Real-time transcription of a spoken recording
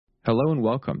Hello and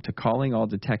welcome to Calling All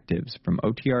Detectives from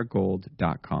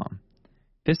OTRGold.com.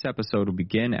 This episode will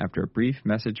begin after a brief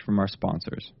message from our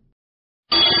sponsors.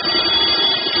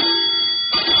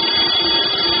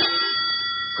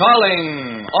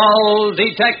 Calling all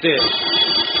detectives.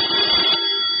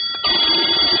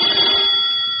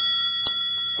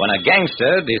 When a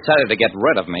gangster decided to get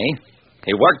rid of me,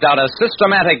 he worked out a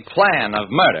systematic plan of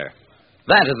murder.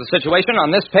 That is the situation on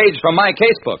this page from my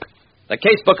casebook. The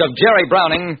casebook of Jerry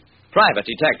Browning, Private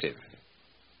Detective.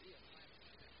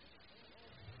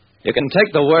 You can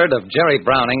take the word of Jerry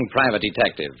Browning, Private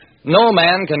Detective. No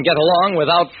man can get along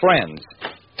without friends.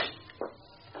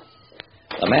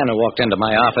 The man who walked into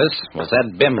my office was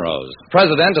Ed Bimrose,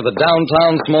 president of the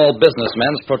Downtown Small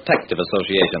Businessmen's Protective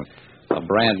Association, a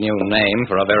brand new name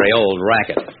for a very old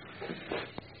racket.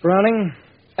 Browning,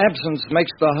 absence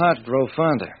makes the heart grow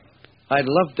fonder. I'd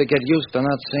love to get used to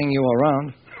not seeing you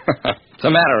around. What's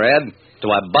the matter, Ed? Do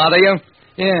I bother you?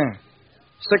 Yeah.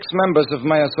 6 members of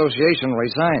my association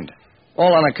resigned,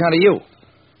 all on account of you.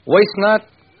 Waste not,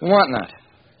 want not.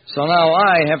 So now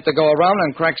I have to go around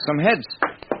and crack some heads.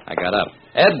 I got up.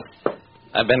 Ed,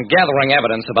 I've been gathering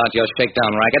evidence about your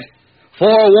shakedown racket.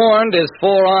 Forewarned is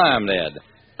forearmed, Ed.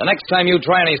 The next time you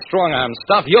try any strong-arm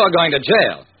stuff, you're going to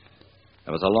jail.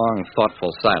 There was a long,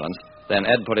 thoughtful silence. Then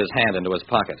Ed put his hand into his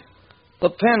pocket. The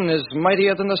pen is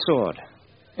mightier than the sword.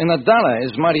 And the dollar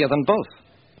is mightier than both.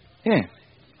 Here,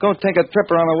 go take a trip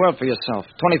around the world for yourself.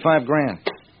 $25,000.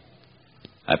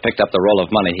 I picked up the roll of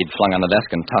money he'd flung on the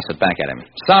desk and tossed it back at him.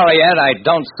 Sorry, Ed, I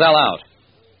don't sell out.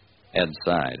 Ed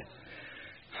sighed.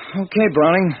 Okay,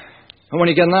 Browning. When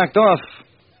you get knocked off,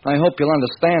 I hope you'll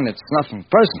understand it's nothing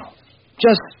personal.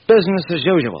 Just business as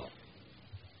usual.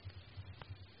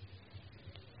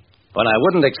 But I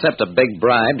wouldn't accept a big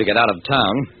bribe to get out of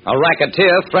town. A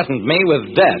racketeer threatened me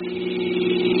with death.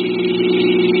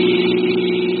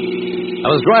 I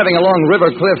was driving along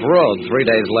River Cliff Road 3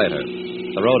 days later.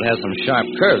 The road has some sharp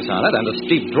curves on it and a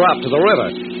steep drop to the river.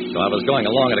 So I was going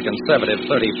along at a conservative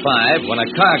 35 when a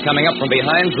car coming up from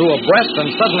behind drew abreast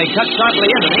and suddenly cut sharply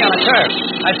into me on a curve.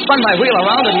 I spun my wheel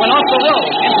around and went off the road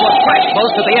into a crack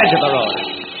close to the edge of the road.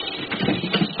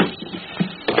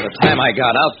 By the time I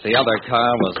got out, the other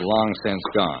car was long since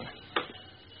gone.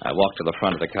 I walked to the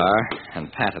front of the car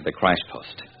and patted the crash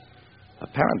post.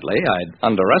 Apparently, I'd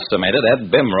underestimated Ed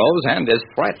Bimrose and his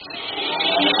threats.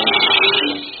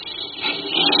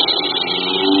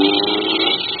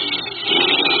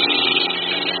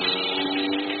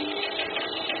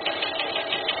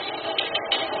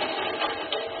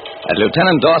 At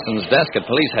Lieutenant Dawson's desk at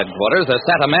police headquarters, there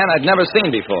sat a man I'd never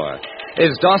seen before.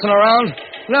 Is Dawson around?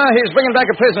 No, he's bringing back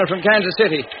a prisoner from Kansas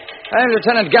City. I'm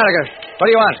Lieutenant Gallagher. What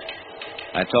do you want?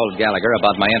 I told Gallagher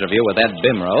about my interview with Ed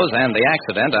Bimrose and the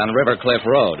accident on River Cliff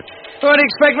Road. What do you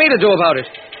expect me to do about it?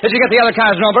 Did you get the other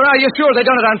car's number? Are you sure they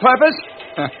done it on purpose?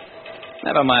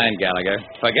 Never mind, Gallagher.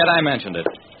 Forget I mentioned it.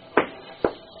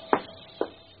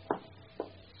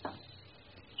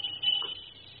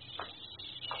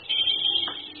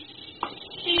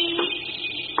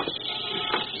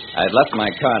 I'd left my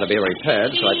car to be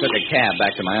repaired, so I took a cab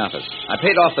back to my office. I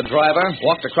paid off the driver,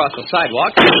 walked across the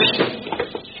sidewalk.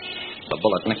 The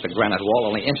bullet nicked the granite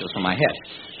wall only inches from my head.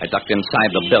 I ducked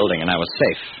inside the building, and I was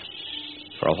safe.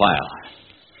 For a while.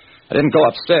 I didn't go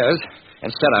upstairs.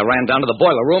 Instead, I ran down to the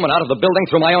boiler room and out of the building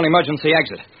through my own emergency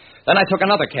exit. Then I took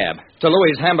another cab to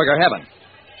Louie's Hamburger Heaven.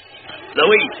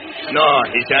 Louis? No,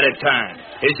 he's out of town.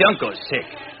 His uncle's sick.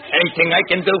 Anything I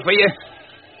can do for you?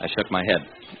 I shook my head.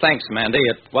 Thanks, Mandy.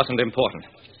 It wasn't important.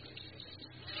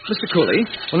 Mr. Cooley?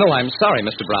 Well, no, I'm sorry,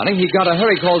 Mr. Browning. He got a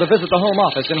hurry call to visit the home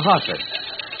office in Hartford.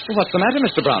 What's the matter,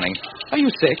 Mr. Browning? Are you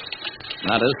sick?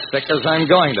 Not as sick as I'm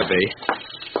going to be.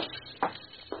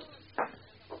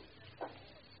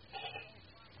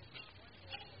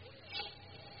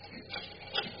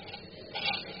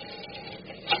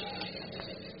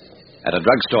 At a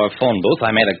drugstore phone booth,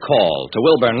 I made a call to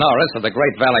Wilbur Norris of the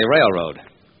Great Valley Railroad.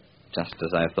 Just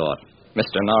as I thought.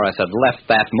 Mr. Norris had left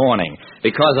that morning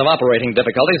because of operating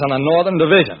difficulties on the Northern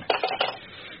Division.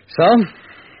 So,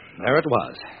 there it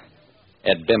was.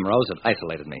 Ed Bimrose had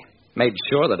isolated me, made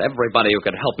sure that everybody who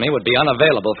could help me would be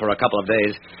unavailable for a couple of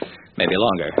days, maybe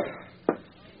longer.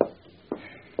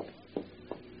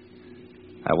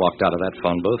 I walked out of that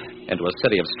phone booth into a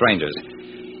city of strangers.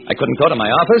 I couldn't go to my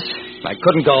office, I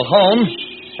couldn't go home,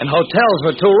 and hotels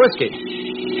were too risky.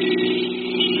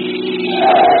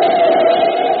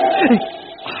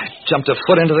 I jumped a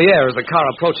foot into the air as the car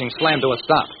approaching slammed to a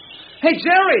stop. Hey,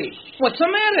 Jerry! What's the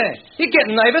matter? You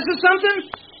getting nervous or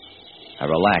something? I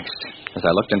relaxed as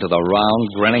I looked into the round,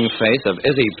 grinning face of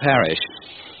Izzy Parrish.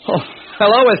 Oh,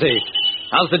 hello, Izzy.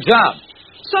 How's the job?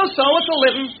 So, it's a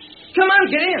living. Come on,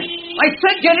 get in. I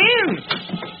said get in.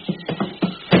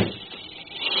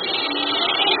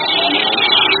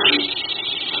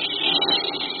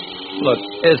 Look,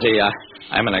 Izzy,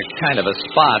 I'm in a kind of a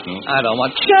spot, and I don't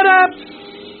want... Shut up!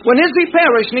 When Izzy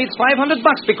Parrish needs $500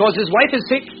 because his wife is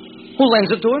sick, who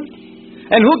lends it to him?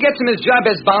 And who gets him his job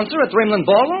as bouncer at Dreamland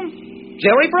Ballroom?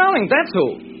 Jerry Browning, that's who.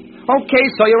 Okay,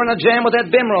 so you're in a jam with Ed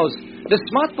Bimrose. The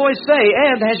smart boys say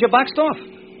Ed has you boxed off.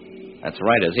 That's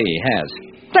right, Izzy, he has.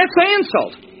 That's an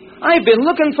insult. I've been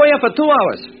looking for you for 2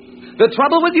 hours. The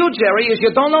trouble with you, Jerry, is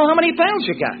you don't know how many pals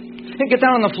you got. Hey, get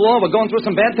down on the floor. We're going through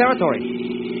some bad territory.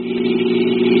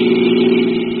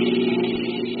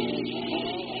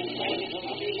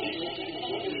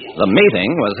 The meeting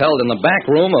was held in the back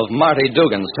room of Marty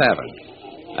Dugan's tavern.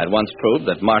 I'd once proved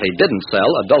that Marty didn't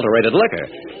sell adulterated liquor.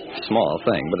 Small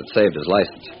thing, but it saved his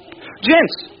license.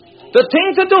 Gents, the thing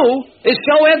to do is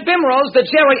show Ed Bimrose that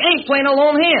Jerry ain't playing a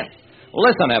lone hand.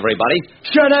 Listen, everybody.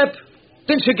 Shut up.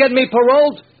 Didn't you get me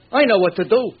paroled? I know what to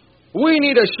do. We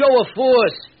need a show of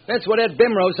force. That's what Ed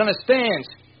Bimrose understands.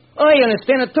 I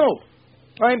understand it, too.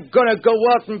 I'm gonna go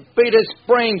out and beat his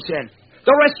brains in.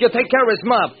 The rest you take care of his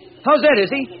mob. How's that,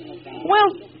 Izzy? Well,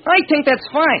 I think that's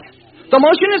fine. The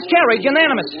motion is carried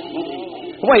unanimous.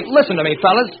 Wait, listen to me,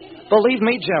 fellas. Believe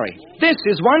me, Jerry, this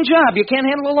is one job you can't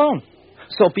handle alone.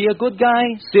 So be a good guy,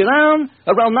 sit down,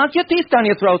 or I'll knock your teeth down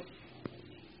your throat.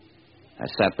 I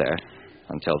sat there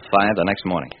until 5 the next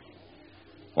morning.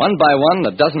 One by one,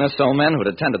 the dozen or so men who'd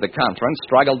attended the conference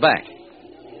straggled back.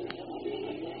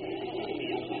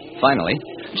 Finally...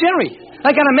 Jerry,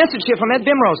 I got a message here from Ed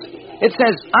Bimrose. It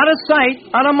says, out of sight,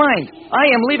 out of mind. I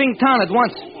am leaving town at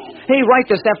once. He wrote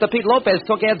this after Pete Lopez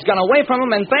took Ed's gun away from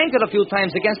him and banged it a few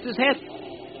times against his head.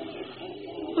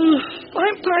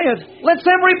 I'm tired. Let's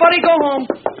everybody go home.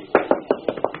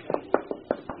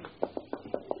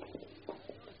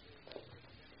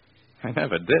 I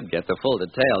never did get the full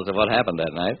details of what happened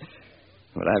that night,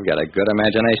 but I've got a good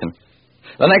imagination.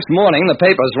 The next morning, the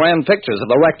papers ran pictures of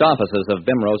the wrecked offices of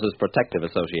Bimrose's Protective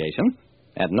Association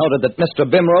and noted that Mr.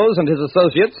 Bimrose and his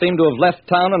associates seemed to have left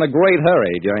town in a great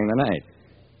hurry during the night.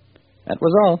 That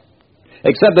was all.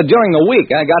 Except that during the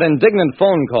week, I got indignant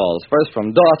phone calls, first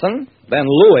from Dawson, then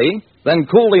Louie, then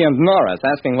Cooley and Norris,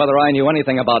 asking whether I knew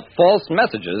anything about false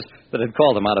messages that had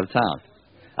called them out of town.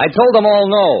 I told them all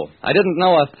no. I didn't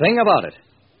know a thing about it.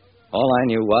 All I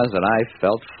knew was that I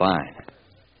felt fine.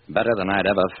 Better than I'd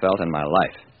ever felt in my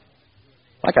life.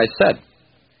 Like I said,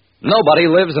 nobody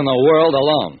lives in the world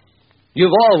alone.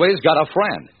 You've always got a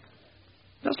friend.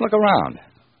 Just look around.